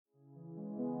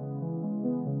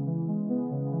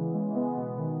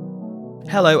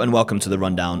Hello and welcome to The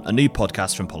Rundown, a new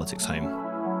podcast from Politics Home.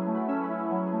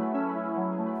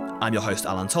 I'm your host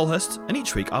Alan Tolhurst, and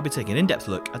each week I'll be taking an in-depth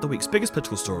look at the week's biggest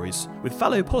political stories with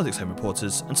fellow Politics Home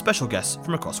reporters and special guests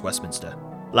from across Westminster.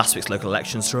 Last week's local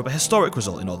elections threw up a historic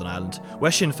result in Northern Ireland,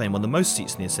 where Sinn Féin won the most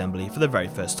seats in the Assembly for the very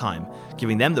first time,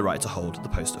 giving them the right to hold the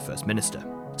post of First Minister.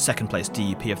 Second-place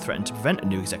DUP have threatened to prevent a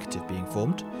new executive being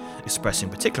formed, expressing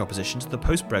particular opposition to the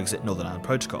post-Brexit Northern Ireland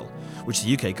Protocol, which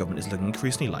the UK government is looking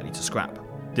increasingly likely to scrap.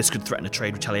 This could threaten a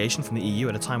trade retaliation from the EU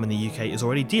at a time when the UK is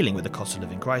already dealing with a cost of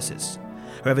living crisis.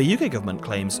 However, UK government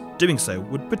claims doing so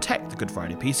would protect the Good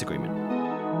Friday Peace Agreement.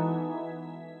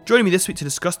 Joining me this week to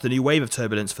discuss the new wave of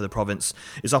turbulence for the province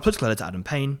is our political editor Adam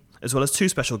Payne, as well as two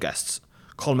special guests,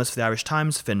 columnist for the Irish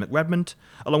Times, Finn McRedmond,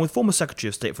 along with former Secretary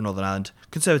of State for Northern Ireland,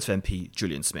 Conservative MP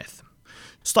Julian Smith.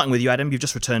 Starting with you, Adam, you've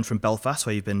just returned from Belfast,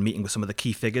 where you've been meeting with some of the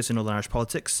key figures in Northern Irish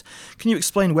politics. Can you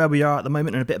explain where we are at the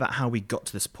moment and a bit about how we got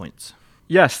to this point?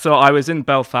 Yes, so I was in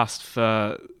Belfast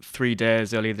for 3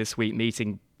 days earlier this week,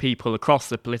 meeting people across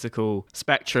the political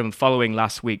spectrum following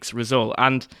last week's result.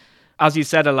 And as you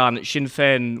said, Alan, Sinn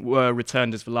Féin were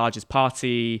returned as the largest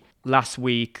party last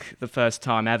week, the first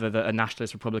time ever that a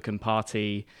nationalist Republican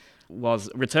party was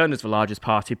returned as the largest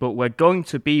party, but we're going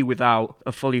to be without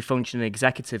a fully functioning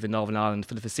executive in Northern Ireland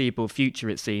for the foreseeable future,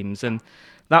 it seems. And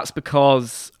that's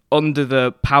because under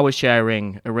the power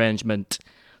sharing arrangement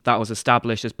that was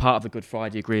established as part of the Good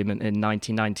Friday Agreement in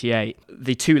 1998,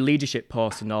 the two leadership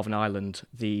posts in Northern Ireland,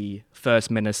 the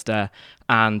First Minister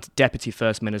and Deputy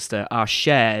First Minister, are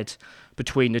shared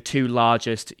between the two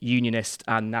largest unionist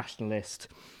and nationalist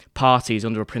parties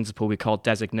under a principle we call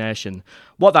designation.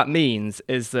 What that means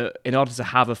is that in order to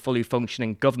have a fully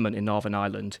functioning government in Northern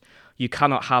Ireland, you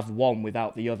cannot have one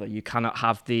without the other. You cannot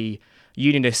have the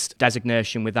unionist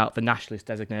designation without the nationalist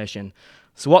designation.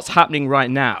 So what's happening right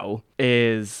now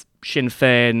is Sinn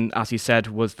Féin, as you said,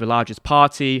 was the largest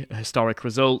party, a historic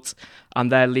result, and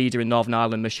their leader in Northern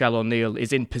Ireland, Michelle O'Neill,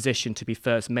 is in position to be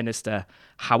First Minister.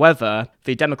 However,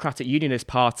 the Democratic Unionist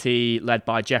Party, led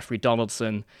by Jeffrey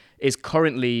Donaldson, is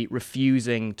currently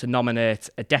refusing to nominate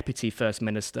a Deputy First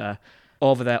Minister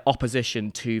over their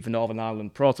opposition to the Northern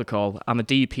Ireland Protocol. And the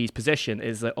DUP's position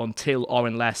is that until or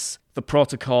unless the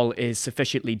protocol is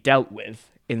sufficiently dealt with,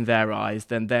 in their eyes,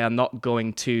 then they are not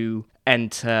going to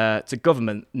enter to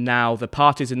government. Now, the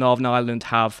parties in Northern Ireland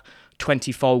have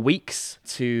 24 weeks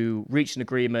to reach an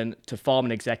agreement to form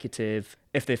an executive.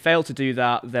 If they fail to do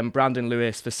that, then Brandon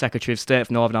Lewis, the Secretary of State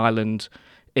for Northern Ireland,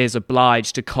 is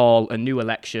obliged to call a new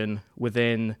election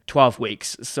within 12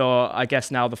 weeks. So I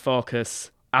guess now the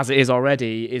focus, as it is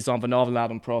already, is on the Northern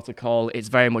Ireland Protocol. It's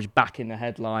very much back in the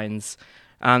headlines.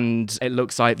 And it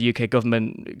looks like the UK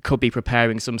government could be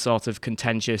preparing some sort of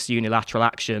contentious unilateral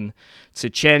action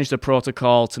to change the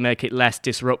protocol to make it less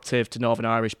disruptive to Northern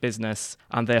Irish business.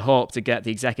 And they hope to get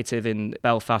the executive in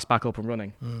Belfast back up and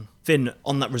running. Finn,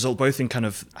 on that result, both in kind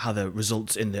of how the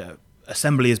results in the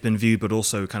Assembly has been viewed, but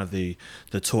also kind of the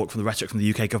talk from the rhetoric from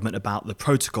the UK government about the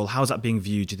protocol. How is that being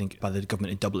viewed, do you think, by the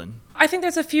government in Dublin? I think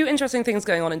there's a few interesting things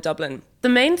going on in Dublin. The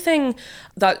main thing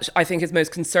that I think is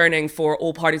most concerning for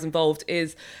all parties involved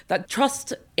is that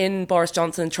trust in Boris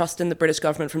Johnson, trust in the British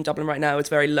government from Dublin right now is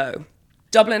very low.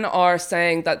 Dublin are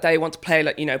saying that they want to play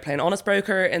an honest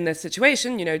broker in this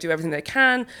situation, do everything they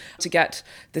can to get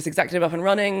this executive up and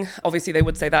running. Obviously, they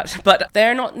would say that, but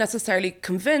they're not necessarily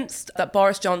convinced that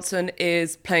Boris Johnson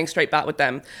is playing straight bat with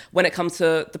them when it comes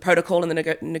to the protocol and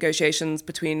the negotiations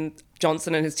between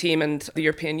Johnson and his team and the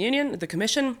European Union, the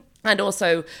Commission, and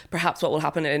also perhaps what will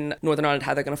happen in Northern Ireland,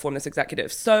 how they're going to form this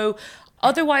executive. So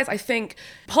otherwise, I think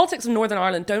politics in Northern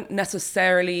Ireland don't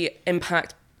necessarily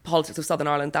impact politics of Southern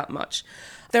Ireland that much.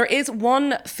 There is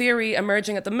one theory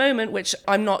emerging at the moment, which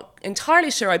I'm not entirely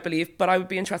sure I believe, but I would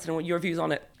be interested in what your views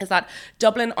on it, is that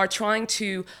Dublin are trying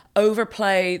to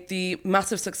overplay the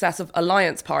massive success of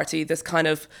Alliance Party, this kind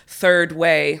of third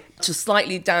way, to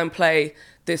slightly downplay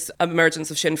this emergence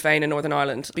of Sinn Féin in Northern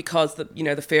Ireland, because the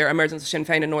fear emergence of Sinn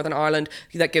Féin in Northern Ireland,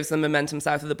 that gives them momentum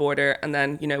south of the border, and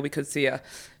then we could see a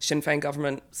Sinn Féin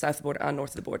government south of the border and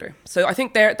north of the border. So I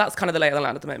think that's kind of the lay of the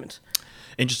land at the moment.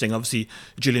 Interesting. Obviously,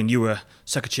 Julian, you were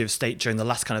Secretary of State during the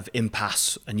last kind of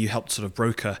impasse, and you helped sort of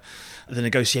broker the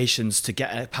negotiations to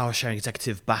get a power sharing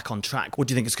executive back on track. What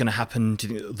do you think is going to happen? Do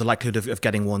you think the likelihood of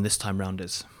getting one this time round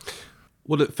is?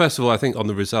 Well, first of all, I think on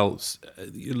the results,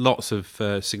 lots of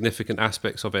significant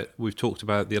aspects of it. We've talked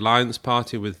about the Alliance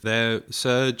Party with their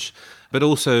surge, but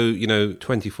also,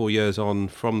 24 years on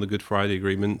from the Good Friday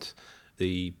Agreement,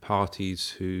 the parties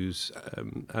whose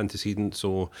antecedents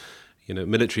or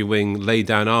military wing laid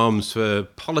down arms for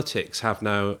politics have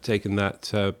now taken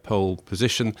that pole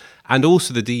position. And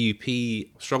also the DUP,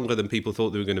 stronger than people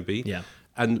thought they were going to be. Yeah.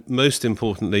 And most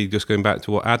importantly, just going back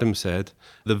to what Adam said,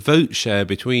 the vote share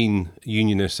between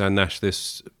unionists and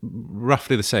nationalists,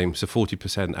 roughly the same, so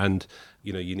 40%. And,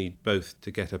 you need both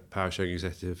to get a power-sharing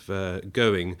executive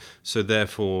going. So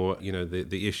therefore,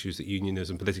 the issues that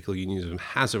unionism, political unionism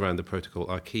has around the protocol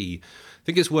are key. I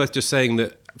think it's worth just saying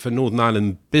that for Northern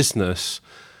Ireland business,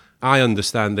 I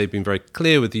understand they've been very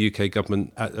clear with the UK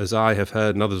government, as I have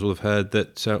heard and others will have heard,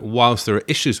 that whilst there are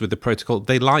issues with the protocol,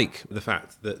 they like the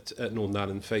fact that Northern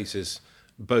Ireland faces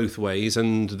both ways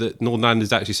and that Northern Ireland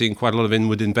is actually seeing quite a lot of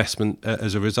inward investment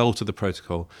as a result of the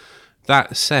protocol.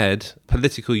 That said,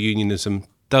 political unionism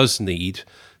does need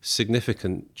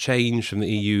significant change from the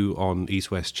EU on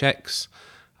East-West checks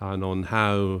and on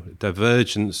how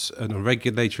divergence at a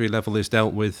regulatory level is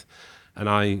dealt with. And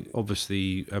I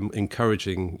obviously am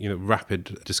encouraging,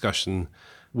 rapid discussion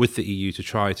with the EU to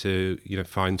try to,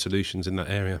 find solutions in that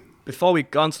area. Before we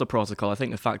go on to the protocol, I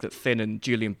think the fact that Finn and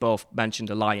Julian both mentioned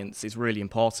alliance is really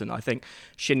important. I think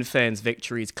Sinn Féin's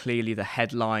victory is clearly the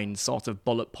headline sort of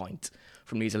bullet point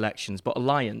from these elections, but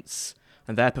alliance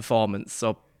and their performance,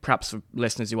 so perhaps for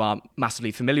listeners who aren't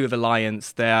massively familiar with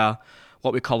alliance, they're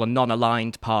what we call a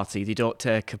non-aligned party. They don't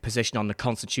take a position on the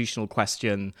constitutional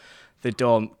question. They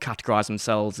don't categorise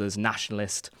themselves as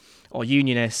nationalist or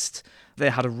unionist. They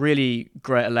had a really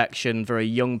great election, very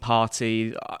young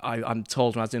party. I'm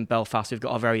told when I was in Belfast, they've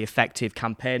got a very effective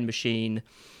campaign machine.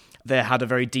 They had a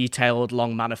very detailed,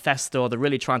 long manifesto. They're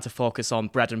really trying to focus on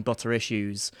bread and butter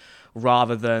issues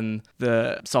rather than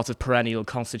the sort of perennial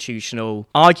constitutional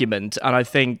argument. And I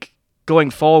think going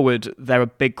forward, there are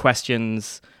big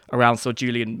questions around. So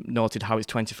Julian noted how it's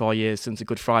 24 years since the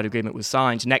Good Friday Agreement was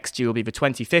signed. Next year will be the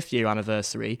 25th year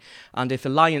anniversary. And if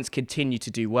Alliance continue to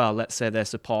do well, let's say their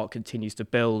support continues to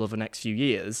build over the next few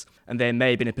years, and they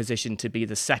may be in a position to be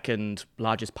the second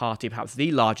largest party, perhaps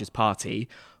the largest party,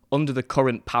 under the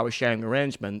current power sharing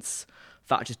arrangements,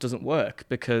 that just doesn't work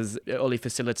because it only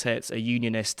facilitates a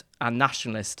unionist and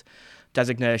nationalist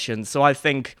designation. So I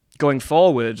think going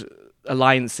forward,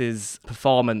 Alliance's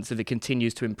performance, if it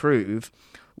continues to improve,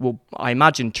 will, I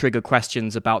imagine, trigger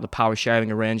questions about the power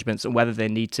sharing arrangements and whether they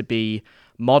need to be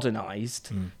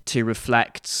modernised to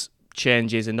reflect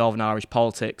changes in Northern Irish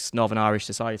politics, Northern Irish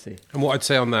society. And what I'd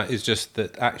say on that is just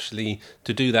that actually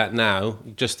to do that now,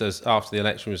 just as after the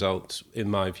election results, in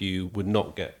my view, would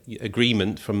not get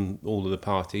agreement from all of the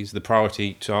parties. The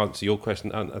priority, to answer your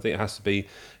question, I think it has to be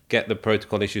get the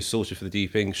protocol issues sorted for the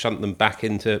DUP, shunt them back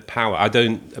into power. I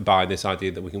don't buy this idea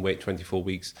that we can wait 24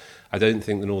 weeks. I don't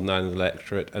think the Northern Ireland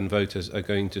electorate and voters are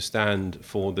going to stand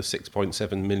for the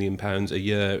 £6.7 million a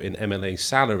year in MLA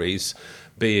salaries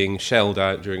being shelled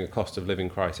out during a cost of living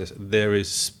crisis. There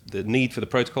is the need for the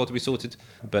protocol to be sorted,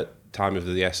 but time is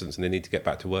of the essence and they need to get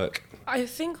back to work. I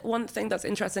think one thing that's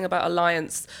interesting about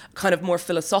Alliance, kind of more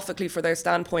philosophically for their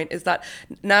standpoint, is that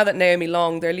now that Naomi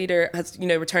Long, their leader, has,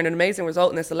 returned an amazing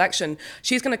result in this election,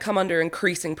 she's going to come under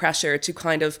increasing pressure to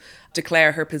kind of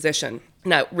declare her position.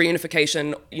 Now,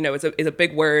 reunification, is a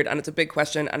big word and it's a big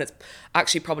question, and it's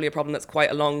actually probably a problem that's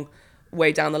quite a long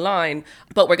way down the line,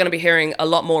 but we're going to be hearing a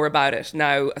lot more about it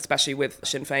now, especially with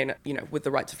Sinn Féin, with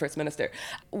the right to First Minister.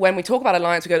 When we talk about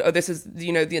Alliance, we go, oh, this is, the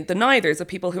neithers, the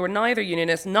people who are neither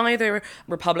unionist, neither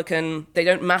Republican. They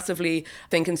don't massively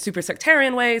think in super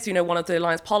sectarian ways. One of the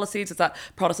Alliance policies is that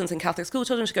Protestants and Catholic school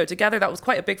children should go together. That was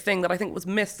quite a big thing that I think was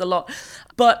missed a lot.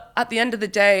 But at the end of the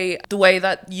day, the way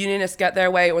that unionists get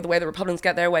their way, or the way that Republicans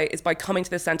get their way, is by coming to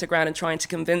the centre ground and trying to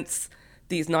convince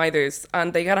these neithers,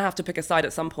 and they're going to have to pick a side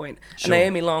at some point. Sure. And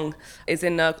Naomi Long is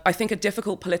in, I think, a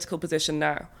difficult political position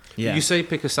now. Yeah. You say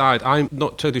pick a side. I'm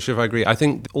not totally sure if I agree. I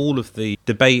think all of the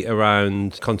debate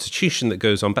around constitution that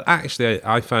goes on, but actually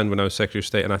I found when I was Secretary of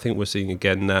State, and I think we're seeing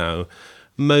again now,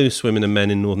 most women and men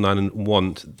in Northern Ireland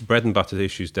want bread and butter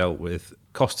issues dealt with,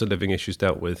 cost of living issues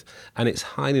dealt with, and it's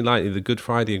highly likely the Good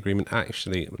Friday Agreement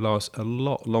actually lasts a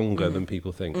lot longer than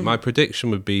people think. My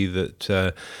prediction would be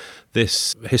that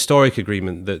this historic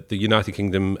agreement that the United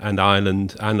Kingdom and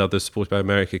Ireland and others supported by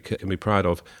America can be proud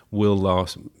of will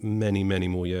last many, many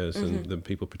more years than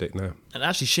people predict now. And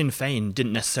actually, Sinn Féin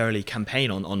didn't necessarily campaign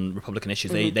on Republican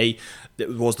issues. It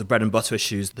was the bread and butter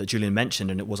issues that Julian mentioned,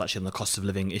 and it was actually on the cost of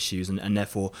living issues. And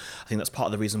therefore, I think that's part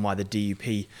of the reason why the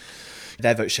DUP,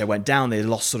 their vote share went down. They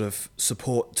lost sort of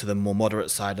support to the more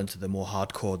moderate side and to the more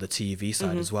hardcore, the TEV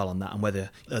side as well on that. And whether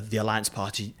the Alliance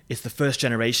Party is the first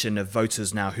generation of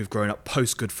voters now who've grown up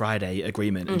post-Good Friday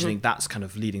Agreement. And do you think that's kind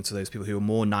of leading to those people who are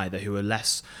more neither, who are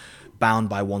less bound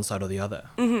by one side or the other.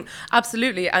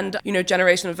 Absolutely. And,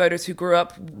 generation of voters who grew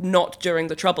up not during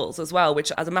the Troubles as well,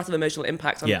 which has a massive emotional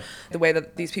impact on the way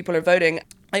that these people are voting.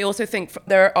 I also think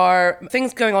there are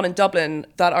things going on in Dublin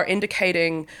that are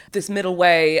indicating this middle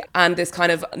way and this kind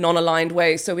of non-aligned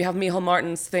way. So we have Micheál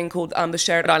Martin's thing called the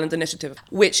Shared Island Initiative,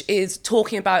 which is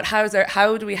talking about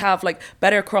how do we have like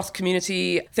better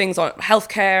cross-community things on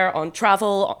healthcare, on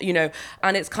travel,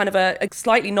 and it's kind of a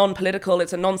slightly non-political,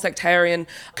 it's a non-sectarian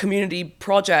community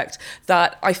project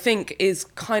that I think is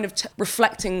kind of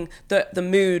reflecting the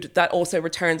mood that also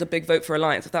returns a big vote for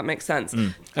Alliance, if that makes sense.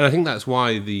 And I think that's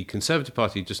why the Conservative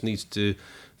Party just needs to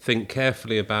think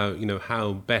carefully about,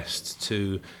 how best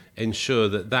to ensure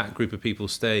that group of people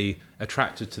stay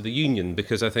attracted to the union,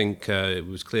 because I think it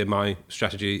was clear my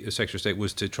strategy as Secretary of State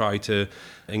was to try to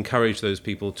encourage those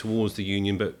people towards the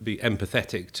union but be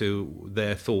empathetic to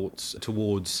their thoughts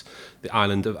towards the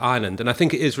island of Ireland. And I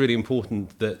think it is really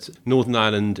important that Northern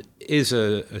Ireland is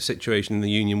a situation in the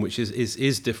union which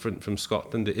is different from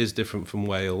Scotland, it is different from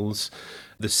Wales.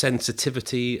 The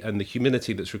sensitivity and the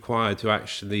humility that's required to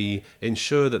actually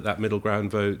ensure that middle ground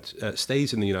vote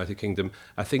stays in the United Kingdom,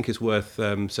 I think is worth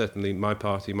certainly my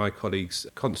party, my colleagues,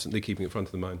 constantly keeping it front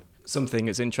of the mind. Something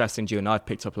that's interesting, Julian, I've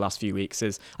picked up the last few weeks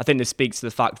is I think this speaks to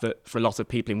the fact that for a lot of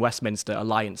people in Westminster,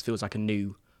 Alliance feels like a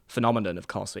new phenomenon. Of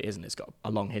course it isn't, it's got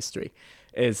a long history.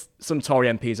 Is some Tory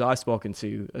MPs I've spoken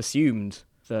to assumed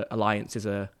that Alliance is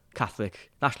a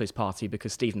Catholic Nationalist Party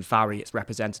because Stephen Farry, its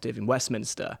representative in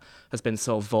Westminster, has been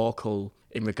so vocal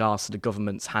in regards to the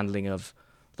government's handling of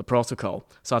the protocol.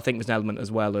 So I think there's an element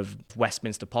as well of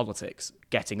Westminster politics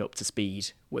getting up to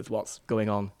speed with what's going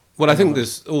on. Well, I think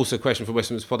there's also a question for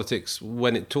Westminster politics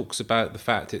when it talks about the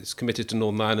fact it's committed to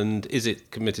Northern Ireland. Is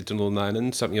it committed to Northern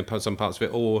Ireland, some parts of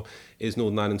it, or is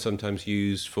Northern Ireland sometimes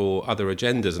used for other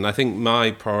agendas? And I think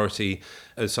my priority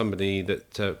as somebody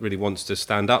that really wants to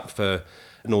stand up for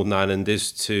Northern Ireland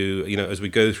is to, as we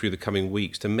go through the coming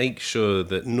weeks, to make sure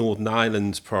that Northern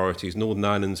Ireland's priorities, Northern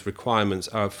Ireland's requirements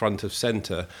are front of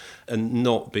centre and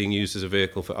not being used as a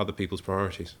vehicle for other people's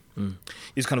priorities.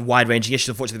 These kind of wide-ranging issues,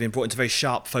 unfortunately, have been brought into very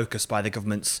sharp focus by the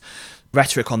government's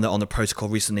rhetoric on the protocol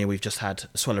recently. We've just had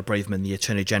Suella Braverman, the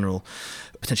Attorney General,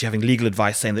 potentially having legal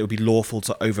advice saying that it would be lawful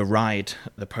to override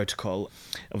the protocol.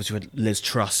 Obviously, we had Liz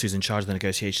Truss, who's in charge of the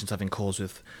negotiations, having calls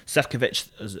with Sefcovic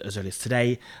as early as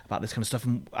today about this kind of stuff.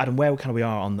 And Adam, where kind of we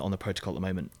are on the protocol at the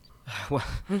moment? Well,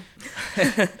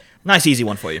 nice, easy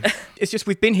one for you. It's just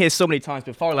we've been here so many times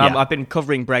before. I've been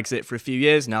covering Brexit for a few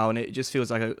years now, and it just feels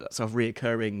like a sort of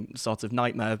reoccurring sort of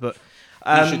nightmare. But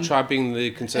you should try being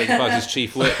the Conservative Party's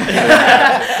chief whip.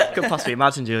 Couldn't possibly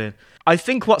imagine, Julian. I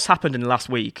think what's happened in the last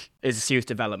week is a serious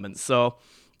development. So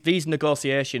these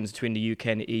negotiations between the UK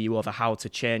and the EU over how to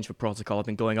change the protocol have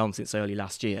been going on since early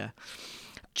last year.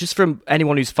 Just from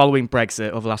anyone who's following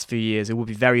Brexit over the last few years, it will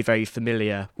be very, very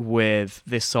familiar with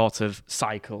this sort of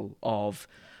cycle of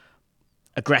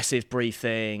aggressive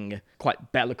briefing,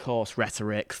 quite bellicose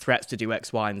rhetoric, threats to do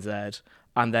X, Y, and Z,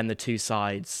 and then the two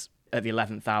sides at the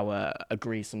 11th hour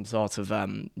agree some sort of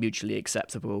mutually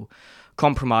acceptable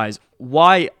compromise.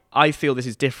 Why I feel this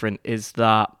is different is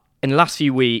that in the last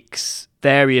few weeks,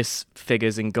 various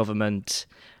figures in government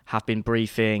have been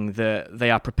briefing that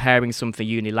they are preparing something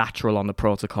unilateral on the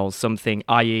protocol, something,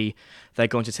 i.e. they're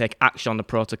going to take action on the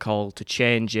protocol to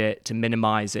change it, to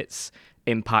minimise its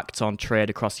impact on trade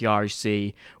across the Irish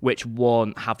Sea, which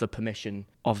won't have the permission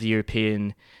of the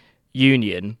European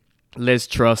Union. Liz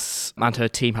Truss and her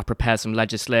team have prepared some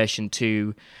legislation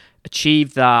to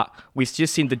achieve that. We've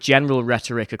just seen the general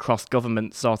rhetoric across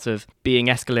government sort of being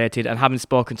escalated, and having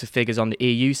spoken to figures on the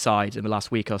EU side in the last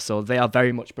week or so, they are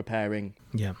very much preparing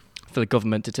for the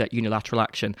government to take unilateral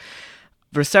action.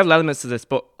 There are several elements to this,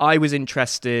 but I was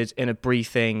interested in a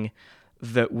briefing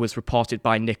that was reported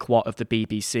by Nick Watt of the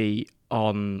BBC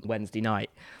on Wednesday night.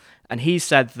 And he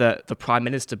said that the Prime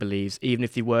Minister believes, even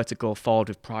if they were to go forward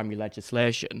with primary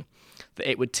legislation, that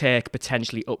it would take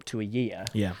potentially up to a year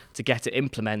to get it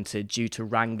implemented due to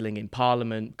wrangling in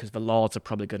Parliament, because the Lords are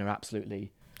probably going to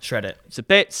absolutely shred it to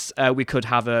bits. We could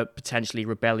have a potentially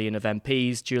rebellion of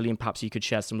MPs. Julian, perhaps you could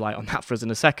shed some light on that for us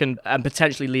in a second, and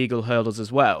potentially legal hurdles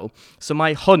as well. So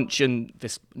my hunch, and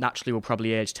this naturally will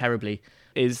probably age terribly,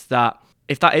 is that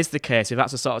if that is the case, if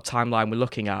that's the sort of timeline we're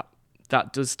looking at,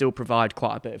 that does still provide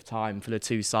quite a bit of time for the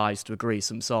two sides to agree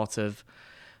some sort of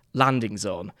landing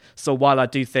zone. So while I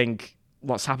do think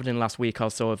what's happened in the last week or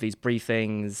so of these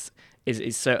briefings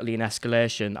is certainly an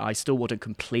escalation, I still wouldn't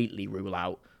completely rule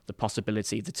out the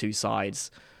possibility of the two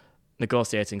sides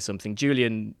negotiating something.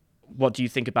 Julian, what do you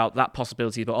think about that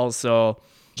possibility? But also,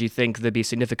 do you think there'd be a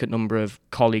significant number of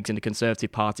colleagues in the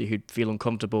Conservative Party who'd feel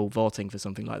uncomfortable voting for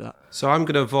something like that? So I'm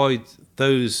going to avoid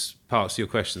those parts of your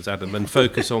questions, Adam, and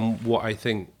focus on what I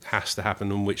think has to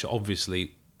happen and which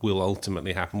obviously will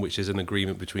ultimately happen, which is an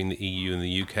agreement between the EU and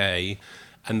the UK.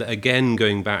 And again,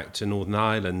 going back to Northern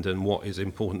Ireland and what is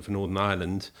important for Northern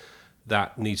Ireland,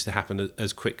 that needs to happen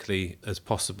as quickly as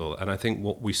possible. And I think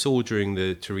what we saw during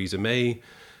the Theresa May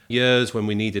years, when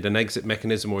we needed an exit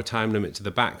mechanism or a time limit to the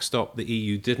backstop, the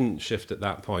EU didn't shift at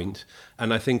that point.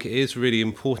 And I think it is really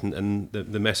important, and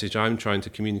the message I'm trying to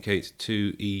communicate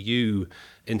to EU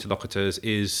interlocutors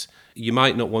is you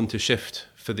might not want to shift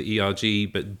for the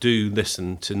ERG, but do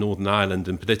listen to Northern Ireland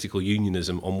and political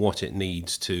unionism on what it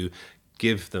needs to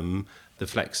give them the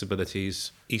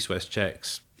flexibilities, east-west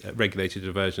checks, regulated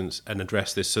divergence, and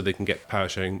address this so they can get power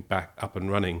sharing back up and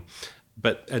running.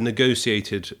 But a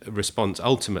negotiated response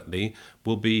ultimately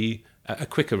will be a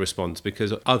quicker response,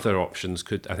 because other options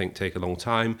could, I think, take a long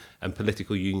time, and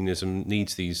political unionism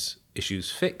needs these issues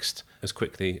fixed as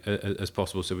quickly as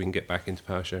possible so we can get back into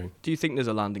power sharing. Do you think there's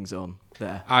a landing zone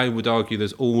there? I would argue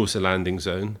there's always a landing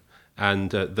zone, and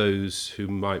those who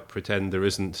might pretend there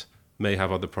isn't may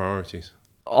have other priorities.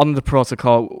 On the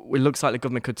protocol, it looks like the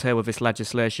government could table this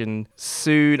legislation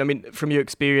soon. I mean, from your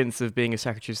experience of being a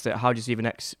Secretary of State, how do you see the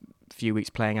next few weeks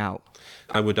playing out?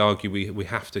 I would argue we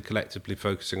have to collectively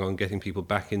focusing on getting people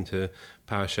back into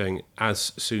power sharing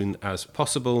as soon as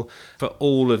possible. For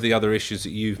all of the other issues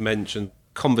that you've mentioned,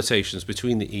 conversations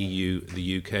between the EU,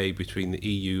 the UK, between the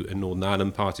EU and Northern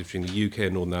Ireland parties, between the UK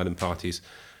and Northern Ireland parties,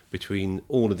 between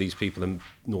all of these people and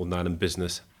Northern Ireland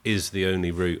business is the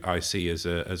only route I see as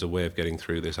a way of getting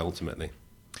through this ultimately.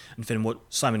 And Finn, what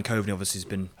Simon Coveney obviously has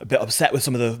been a bit upset with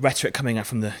some of the rhetoric coming out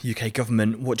from the UK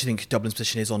government. What do you think Dublin's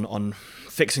position is on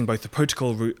fixing both the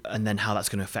protocol route and then how that's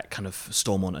going to affect kind of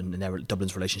Stormont and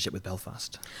Dublin's relationship with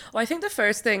Belfast? Well, I think the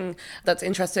first thing that's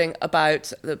interesting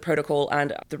about the protocol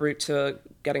and the route to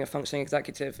getting a functioning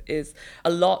executive is a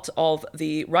lot of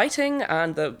the writing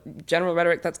and the general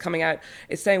rhetoric that's coming out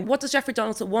is saying, what does Jeffrey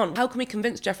Donaldson want? How can we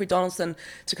convince Jeffrey Donaldson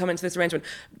to come into this arrangement?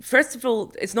 First of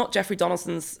all, it's not Jeffrey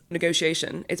Donaldson's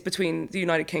negotiation. It's between the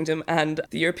United Kingdom and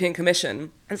the European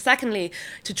Commission. And secondly,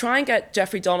 to try and get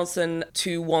Jeffrey Donaldson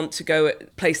to want to go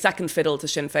play second fiddle to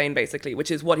Sinn Féin, basically,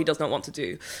 which is what he does not want to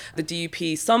do. The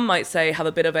DUP, some might say, have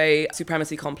a bit of a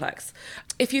supremacy complex.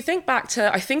 If you think back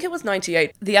to, I think it was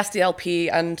 98, the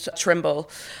SDLP and Trimble,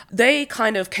 they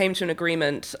kind of came to an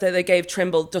agreement that they gave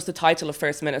Trimble just the title of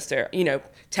First Minister, you know,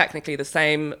 technically the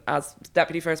same as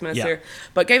Deputy First Minister,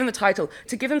 but gave him the title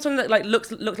to give him something that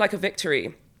looked like a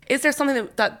victory. Is there something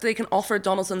that they can offer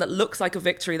Donaldson that looks like a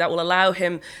victory that will allow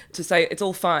him to say it's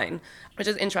all fine? Which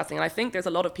is interesting. And I think there's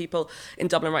a lot of people in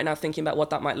Dublin right now thinking about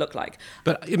what that might look like.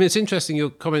 But I mean, it's interesting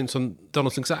your comments on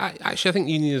Donaldson, because I think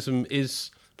unionism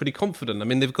is pretty confident. I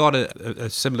mean, they've got a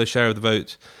similar share of the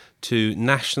vote to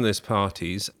nationalist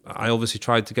parties. I obviously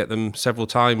tried to get them several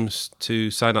times to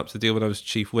sign up to the deal when I was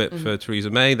chief whip for Theresa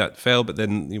May. That failed, but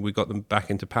then we got them back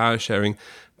into power sharing.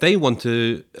 They want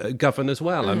to govern as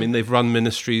well. I mean, they've run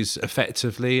ministries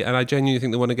effectively, and I genuinely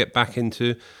think they want to get back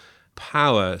into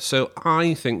power. So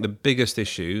I think the biggest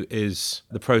issue is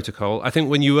the protocol. I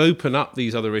think when you open up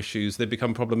these other issues, they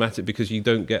become problematic because you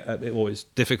don't get, or it's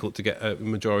difficult to get a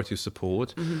majority of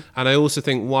support. And I also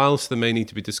think whilst there may need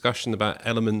to be discussion about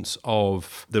elements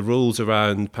of the rules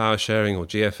around power sharing or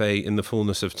GFA in the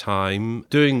fullness of time,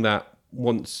 doing that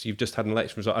once you've just had an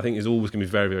election result, I think is always going to be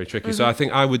very, very tricky. So I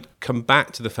think I would come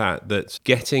back to the fact that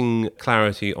getting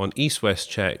clarity on east-west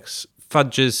checks,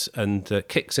 fudges and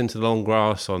kicks into the long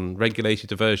grass on regulated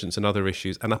divergence and other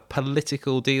issues, and a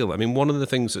political deal. I mean, one of the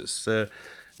things that's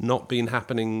not been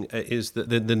happening is that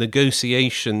the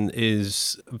negotiation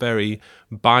is very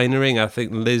binary. I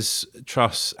think Liz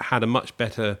Truss had a much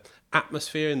better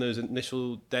atmosphere in those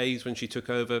initial days when she took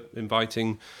over,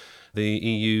 inviting the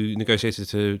EU negotiators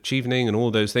to Chevening and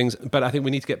all those things. But I think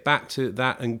we need to get back to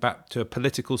that and back to a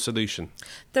political solution.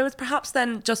 There was perhaps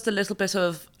then just a little bit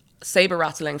of saber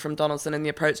rattling from Donaldson in the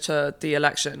approach to the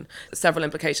election. Several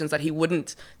implications that he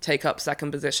wouldn't take up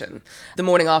second position. The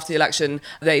morning after the election,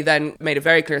 they then made a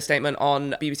very clear statement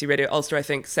on BBC Radio Ulster, I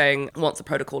think, saying once the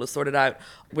protocol is sorted out,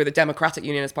 we're the Democratic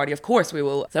Unionist Party, of course we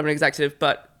will have an executive,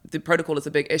 but the protocol is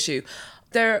a big issue.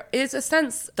 There is a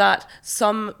sense that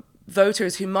some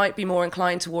voters who might be more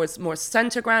inclined towards more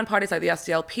centre ground parties like the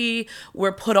SDLP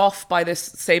were put off by this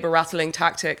saber rattling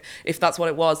tactic, if that's what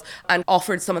it was, and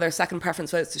offered some of their second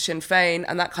preference votes to Sinn Féin,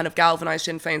 and that kind of galvanised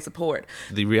Sinn Féin support.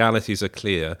 The realities are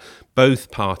clear.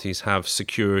 Both parties have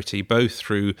security, both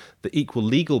through the equal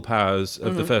legal powers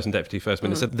of the First and Deputy First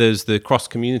Minister. There's the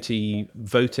cross-community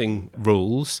voting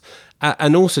rules,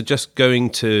 And also just going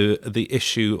to the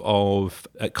issue of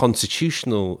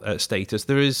constitutional status,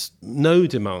 there is no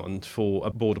demand for a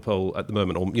border poll at the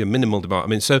moment, or minimal demand. I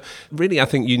mean, so really I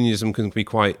think unionism can be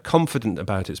quite confident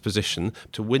about its position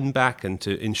to win back and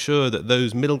to ensure that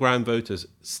those middle ground voters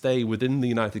stay within the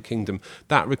United Kingdom.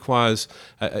 That requires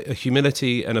a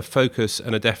humility and a focus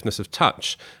and a deftness of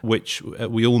touch, which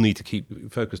we all need to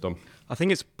keep focused on. I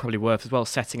think it's probably worth as well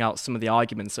setting out some of the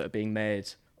arguments that are being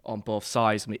made on both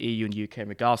sides, from the EU and UK, in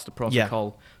regards to the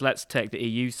protocol. Yeah. Let's take the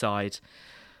EU side.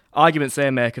 Arguments they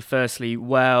make are firstly,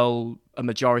 well, a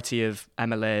majority of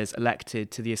MLAs elected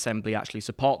to the Assembly actually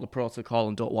support the protocol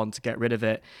and don't want to get rid of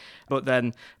it. But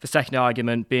then the second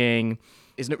argument being,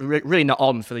 isn't it really not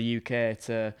on for the UK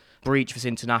to breach this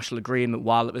international agreement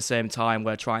while at the same time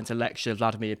we're trying to lecture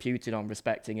Vladimir Putin on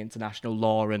respecting international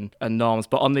law and norms?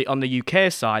 But on the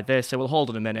UK side, they say, well,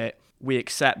 hold on a minute. We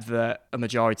accept that a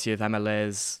majority of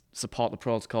MLAs support the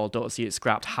protocol, don't see it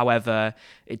scrapped. However,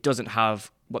 it doesn't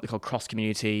have what they call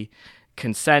cross-community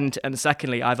consent. And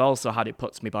secondly, I've also had it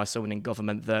put to me by someone in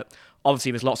government that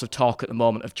obviously there's lots of talk at the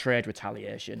moment of trade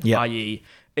retaliation, i.e.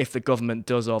 if the government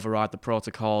does override the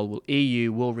protocol,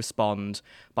 EU will respond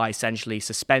by essentially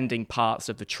suspending parts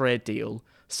of the trade deal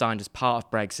signed as part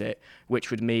of Brexit, which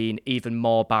would mean even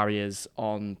more barriers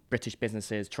on British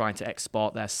businesses trying to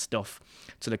export their stuff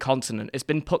to the continent. It's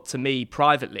been put to me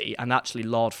privately, and actually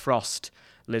Lord Frost,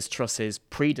 Liz Truss's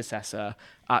predecessor,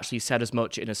 actually said as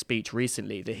much in a speech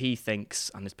recently, that he thinks,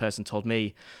 and this person told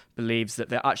me, believes that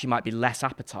there actually might be less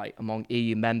appetite among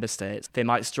EU member states. They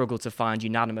might struggle to find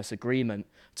unanimous agreement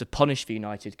to punish the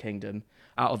United Kingdom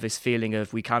out of this feeling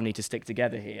of we kind of need to stick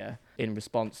together here in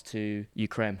response to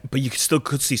Ukraine. But you still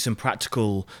could see some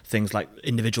practical things like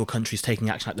individual countries taking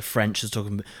action, like the French is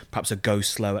talking perhaps a go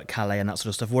slow at Calais and that sort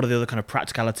of stuff. What are the other kind of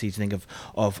practicalities you think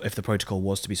of if the protocol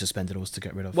was to be suspended or was to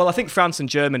get rid of? Well, I think France and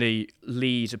Germany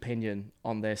lead opinion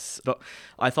on this. But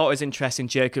I thought it was interesting,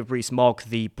 Jacob Rees-Mogg,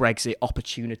 the Brexit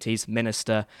Opportunities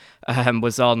Minister,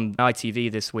 was on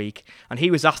ITV this week, and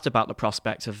he was asked about the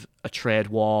prospect of a trade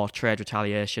war, trade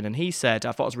retaliation, and he said,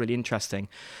 I thought it was really interesting,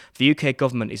 the UK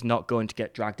government is not going to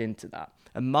get dragged into that.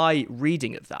 And my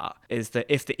reading of that is that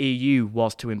if the EU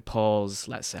was to impose,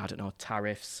 let's say,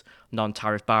 tariffs,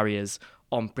 non-tariff barriers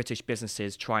on British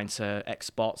businesses trying to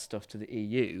export stuff to the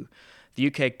EU, the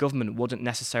UK government wouldn't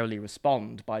necessarily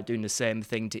respond by doing the same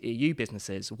thing to EU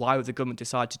businesses. Why would the government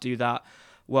decide to do that?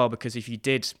 Well, because if you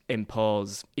did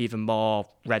impose even more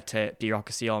red tape,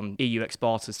 bureaucracy on EU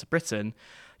exporters to Britain,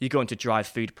 you're going to drive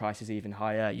food prices even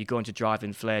higher. You're going to drive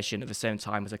inflation at the same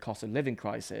time as a cost of living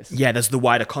crisis. Yeah, there's the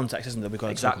wider context, isn't there, we've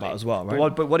got to talk about as well,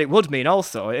 right? But what it would mean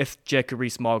also, if Jacob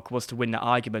Rees-Mogg was to win that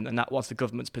argument and that was the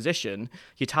government's position,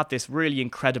 you'd have this really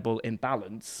incredible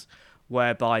imbalance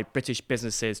whereby British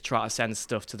businesses try to send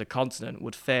stuff to the continent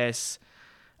would face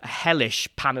a hellish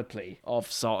panoply of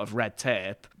sort of red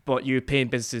tape, but European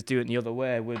businesses do it the other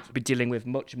way, would be dealing with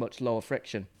much, much lower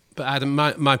friction. But Adam,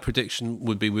 my prediction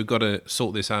would be we've got to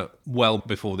sort this out well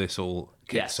before this all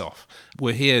kicks off.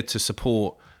 We're here to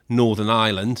support Northern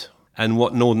Ireland, and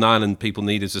what Northern Ireland people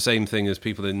need is the same thing as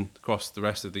people across the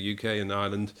rest of the UK and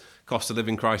Ireland. Cost of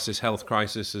living crisis, health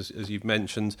crisis, as you've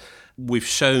mentioned. We've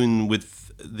shown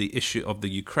with the issue of the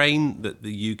Ukraine that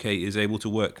the UK is able to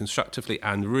work constructively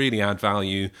and really add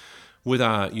value with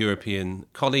our European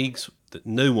colleagues, that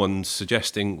no one's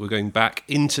suggesting we're going back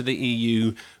into the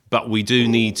EU, but we do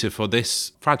need to, for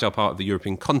this fragile part of the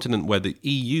European continent where the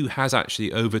EU has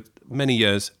actually over many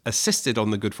years assisted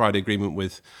on the Good Friday Agreement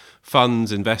with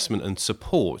funds, investment and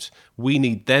support, we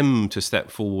need them to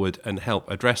step forward and help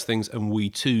address things, and we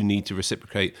too need to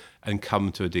reciprocate and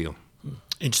come to a deal.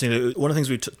 Interesting. One of the things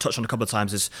we've touched on a couple of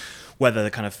times is whether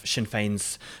the kind of Sinn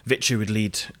Féin's victory would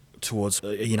lead towards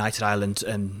a united Ireland.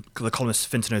 And the columnist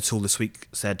Fintan O'Toole this week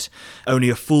said, only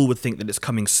a fool would think that it's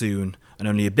coming soon, and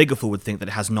only a bigger fool would think that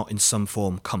it has not in some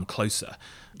form come closer.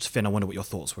 Finn, I wonder what your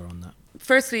thoughts were on that.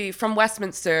 Firstly, from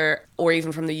Westminster or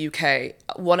even from the UK,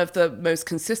 one of the most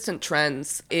consistent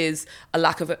trends is a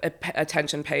lack of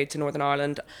attention paid to Northern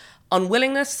Ireland.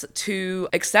 Unwillingness to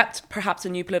accept perhaps a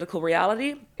new political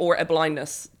reality, or a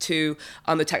blindness to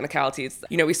the technicalities.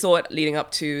 We saw it leading up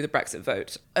to the Brexit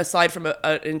vote. Aside from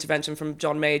an intervention from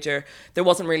John Major, there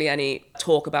wasn't really any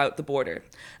talk about the border.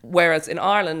 Whereas in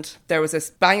Ireland, there was this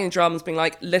banging drums being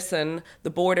like, listen, the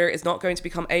border is not going to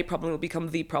become a problem, it will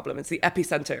become the problem. It's the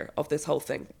epicenter of this whole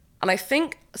thing. And I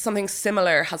think something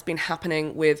similar has been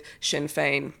happening with Sinn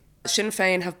Féin. Sinn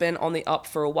Féin have been on the up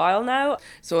for a while now.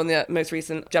 So in the most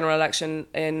recent general election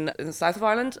in the south of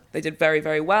Ireland, they did very,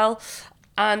 very well.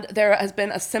 And there has been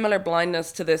a similar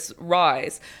blindness to this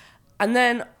rise. And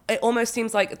then it almost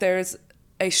seems like there's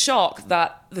a shock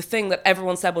that the thing that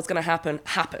everyone said was going to happen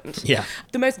happened. Yeah.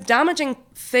 The most damaging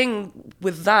thing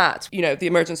with that, the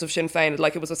emergence of Sinn Féin,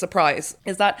 like it was a surprise,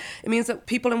 is that it means that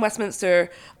people in Westminster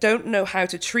don't know how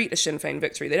to treat a Sinn Féin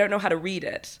victory. They don't know how to read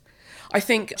it. I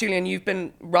think, Julian, you've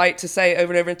been right to say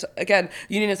over and over again,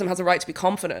 unionism has a right to be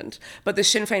confident, but the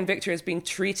Sinn Féin victory has been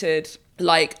treated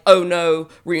like, oh no,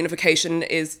 reunification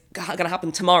is going to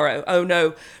happen tomorrow. Oh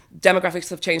no, demographics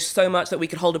have changed so much that we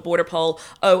could hold a border poll.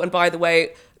 Oh, and by the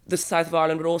way, the south of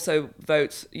Ireland would also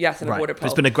vote yes in a border poll. But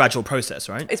it's been a gradual process,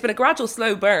 right? It's been a gradual,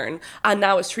 slow burn, and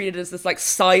now it's treated as this like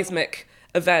seismic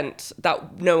event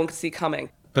that no one could see coming.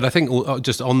 But I think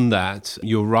just on that,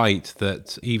 you're right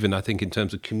that even I think in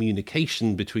terms of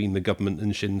communication between the government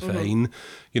and Sinn Féin,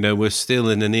 we're still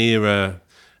in an era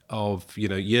of,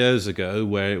 years ago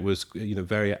where it was,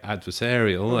 very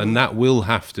adversarial, and that will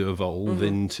have to evolve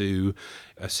into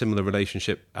a similar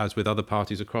relationship as with other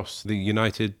parties across the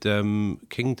United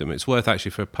Kingdom. It's worth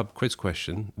actually for a pub quiz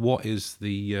question. What is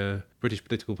the British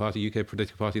political party, UK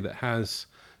political party that has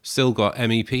still got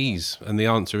MEPs? And the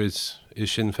answer is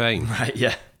Sinn Féin. Right,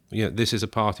 yeah. This is a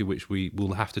party which we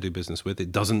will have to do business with.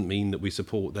 It doesn't mean that we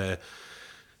support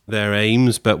their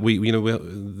aims, but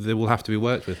they will have to be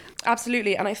worked with.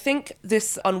 Absolutely, and I think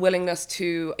this unwillingness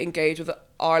to engage with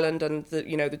Ireland and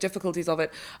the difficulties of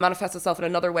it manifests itself in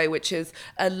another way, which is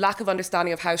a lack of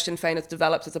understanding of how Sinn Féin has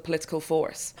developed as a political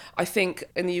force. I think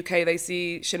in the UK they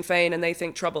see Sinn Féin and they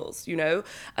think Troubles,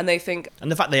 and they think...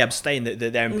 And the fact they abstain, that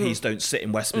their MPs don't sit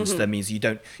in Westminster means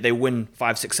they win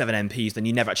 5, 6, 7 MPs, then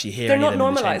you never actually hear any of them. They're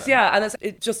not normalised, yeah, and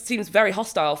it just seems very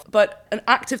hostile. But an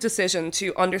active decision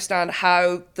to understand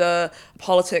how the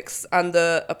politics and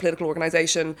the political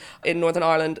organisation in Northern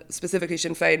Ireland, specifically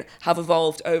Sinn Féin, have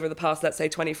evolved over the past, let's say,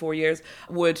 24 years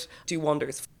would do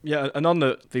wonders. Yeah, and on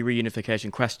the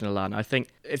reunification question, Alan, I think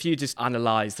if you just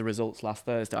analyse the results last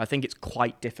Thursday, I think it's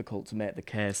quite difficult to make the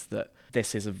case that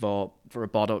this is a vote for a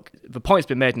Boddock. The point's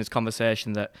been made in this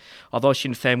conversation that although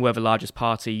Sinn Féin were the largest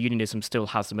party, unionism still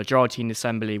has the majority in the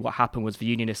Assembly. What happened was the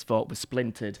unionist vote was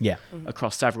splintered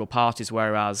across several parties,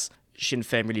 whereas Sinn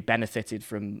Féin really benefited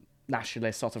from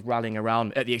nationalists sort of rallying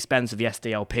around at the expense of the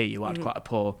SDLP, who had quite a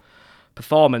poor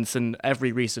performance, and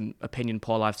every recent opinion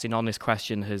poll I've seen on this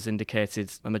question has indicated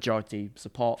a majority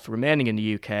support for remaining in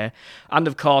the UK. And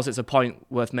of course, it's a point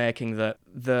worth making that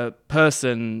the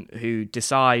person who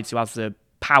decides, who has the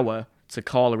power to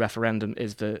call a referendum,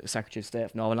 is the Secretary of State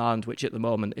of Northern Ireland, which at the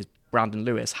moment is Brandon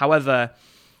Lewis. However,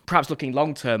 perhaps looking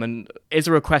long term, and is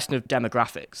there a question of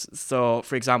demographics? So,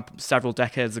 for example, several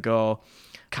decades ago,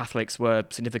 Catholics were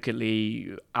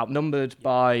significantly outnumbered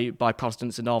by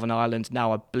Protestants in Northern Ireland.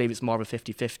 Now I believe it's more of a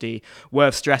 50-50.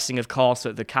 Worth stressing, of course,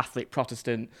 that the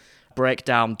Catholic-Protestant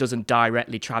breakdown doesn't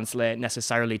directly translate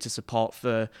necessarily to support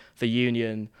for the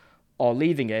union or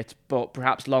leaving it, but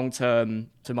perhaps long-term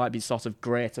there might be sort of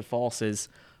greater forces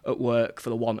at work, for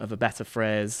the want of a better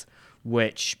phrase,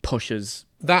 which pushes...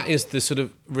 That is the sort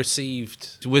of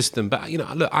received wisdom. But,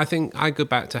 look, I think I go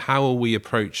back to how are we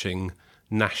approaching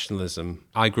nationalism.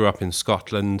 I grew up in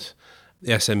Scotland.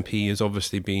 The SNP has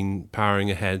obviously been powering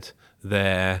ahead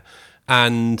there.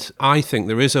 And I think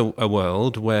there is a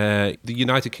world where the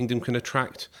United Kingdom can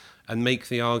attract and make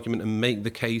the argument and make the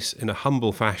case in a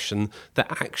humble fashion that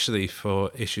actually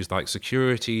for issues like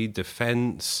security,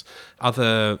 defence,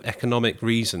 other economic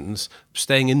reasons,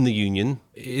 staying in the union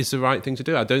is the right thing to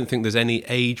do. I don't think there's any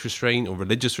age restraint or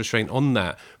religious restraint on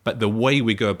that. But the way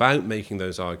we go about making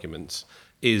those arguments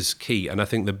is key. And I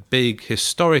think the big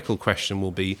historical question will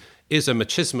be, is a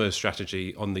machismo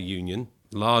strategy on the union,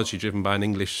 largely driven by an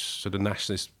English sort of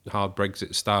nationalist hard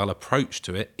Brexit style approach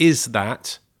to it, is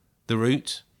that the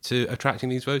route to attracting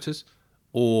these voters?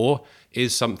 Or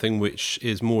is something which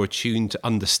is more attuned to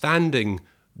understanding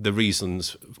the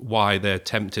reasons why they're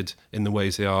tempted in the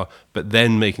ways they are, but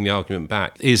then making the argument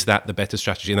back, is that the better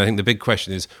strategy? And I think the big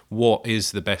question is, what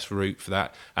is the best route for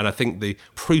that? And I think the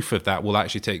proof of that will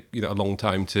actually take a long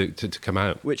time to come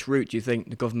out. Which route do you think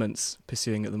the government's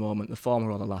pursuing at the moment, the former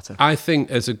or the latter? I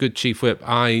think, as a good chief whip,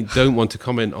 I don't want to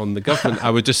comment on the government.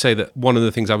 I would just say that one of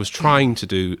the things I was trying to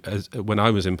do when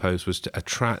I was in post was to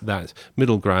attract that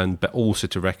middle ground, but also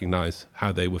to recognise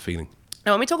how they were feeling.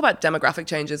 Now, when we talk about demographic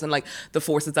changes and like the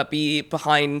forces that be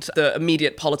behind the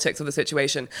immediate politics of the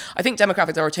situation, I think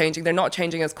demographics are changing. They're not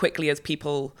changing as quickly as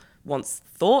people once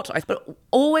thought, but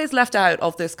always left out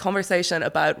of this conversation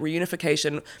about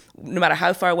reunification, no matter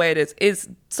how far away it is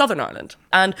Southern Ireland,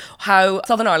 and how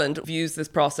Southern Ireland views this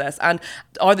process, and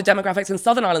are the demographics in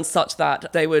Southern Ireland such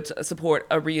that they would support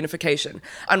a reunification?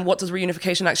 And what does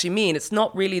reunification actually mean? It's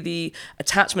not really the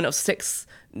attachment of 6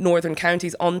 northern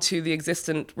counties onto the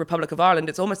existent Republic of Ireland,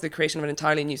 it's almost the creation of an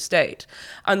entirely new state.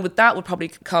 And with that would probably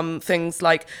come things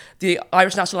like the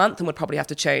Irish national anthem would probably have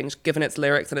to change, given its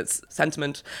lyrics and its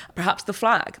sentiment. Perhaps the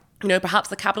flag. Perhaps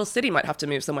the capital city might have to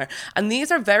move somewhere. And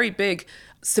these are very big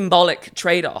symbolic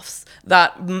trade-offs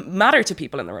that matter to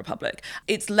people in the Republic.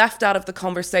 It's left out of the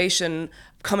conversation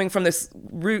coming from this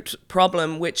root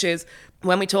problem, which is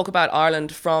when we talk about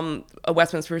Ireland from a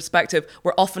Westminster perspective,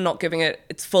 we're often not giving it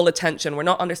its full attention. We're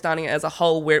not understanding it as a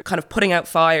whole. We're kind of putting out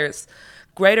fires.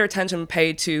 Greater attention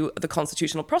paid to the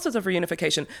constitutional process of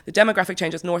reunification, the demographic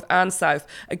changes north and south,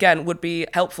 again, would be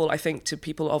helpful, I think, to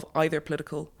people of either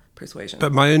political persuasion.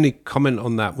 But my only comment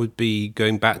on that would be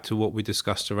going back to what we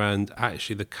discussed around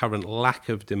actually the current lack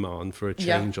of demand for a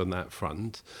change on that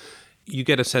front. You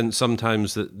get a sense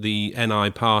sometimes that the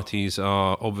NI parties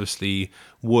are obviously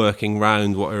working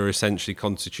round what are essentially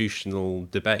constitutional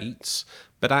debates,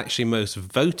 but actually most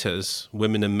voters,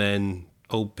 women and men,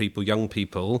 old people, young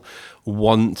people,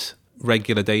 want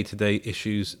regular day-to-day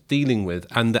issues dealing with,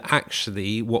 and that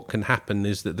actually what can happen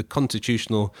is that the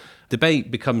constitutional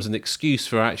debate becomes an excuse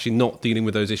for actually not dealing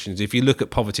with those issues. If you look at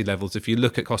poverty levels, if you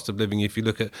look at cost of living, if you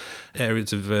look at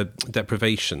areas of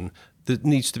deprivation, there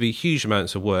needs to be huge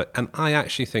amounts of work. And I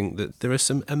actually think that there are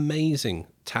some amazing,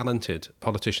 talented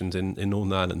politicians in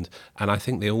Northern Ireland, and I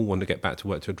think they all want to get back to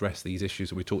work to address these issues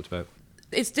that we talked about.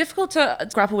 It's difficult to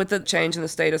grapple with the change in the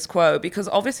status quo because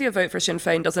obviously a vote for Sinn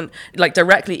Féin doesn't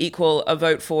directly equal a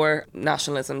vote for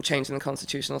nationalism, changing the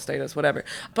constitutional status, whatever.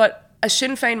 But a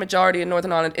Sinn Féin majority in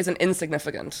Northern Ireland isn't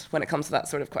insignificant when it comes to that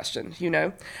sort of question,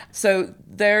 So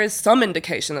there is some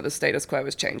indication that the status quo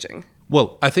is changing.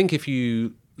 Well, I think if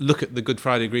you look at the Good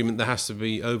Friday Agreement, there has to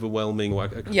be overwhelming,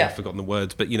 I've forgotten the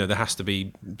words, but there has to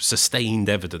be sustained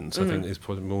evidence, I think is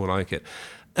probably more like it.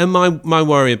 And my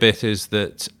worry a bit is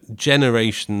that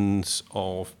generations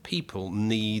of people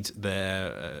need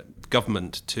their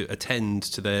government to attend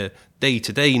to their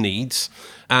day-to-day needs.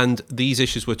 And these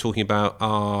issues we're talking about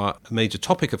are a major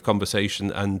topic of conversation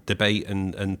and debate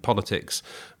and politics,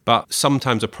 but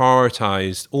sometimes are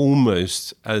prioritised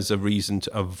almost as a reason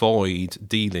to avoid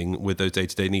dealing with those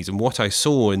day-to-day needs. And what I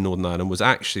saw in Northern Ireland was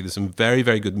actually there's some very,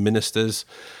 very good ministers,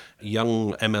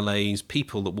 young MLAs,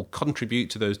 people that will contribute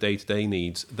to those day-to-day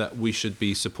needs that we should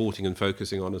be supporting and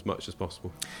focusing on as much as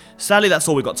possible. Sadly, that's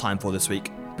all we've got time for this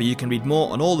week, but you can read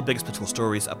more on all the biggest political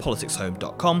stories at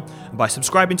politicshome.com and by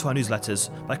subscribing to our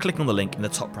newsletters by clicking on the link in the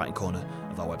top right corner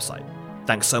of our website.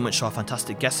 Thanks so much to our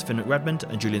fantastic guests Finn McRedmond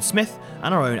and Julian Smith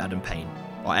and our own Adam Payne.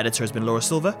 Our editor has been Laura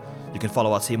Silver. You can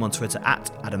follow our team on Twitter at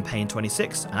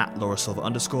AdamPayne26 and at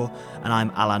LauraSilver_, and I'm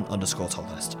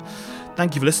Alan_Tolhurst.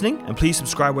 Thank you for listening, and please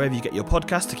subscribe wherever you get your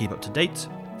podcast to keep up to date.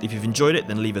 If you've enjoyed it,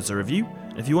 then leave us a review.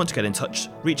 And if you want to get in touch,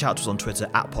 reach out to us on Twitter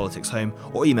at PoliticsHome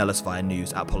or email us via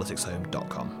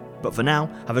news@politicshome.com. But for now,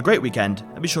 have a great weekend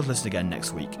and be sure to listen again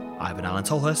next week. I've been Alan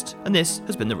Tolhurst, and this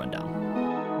has been The Rundown.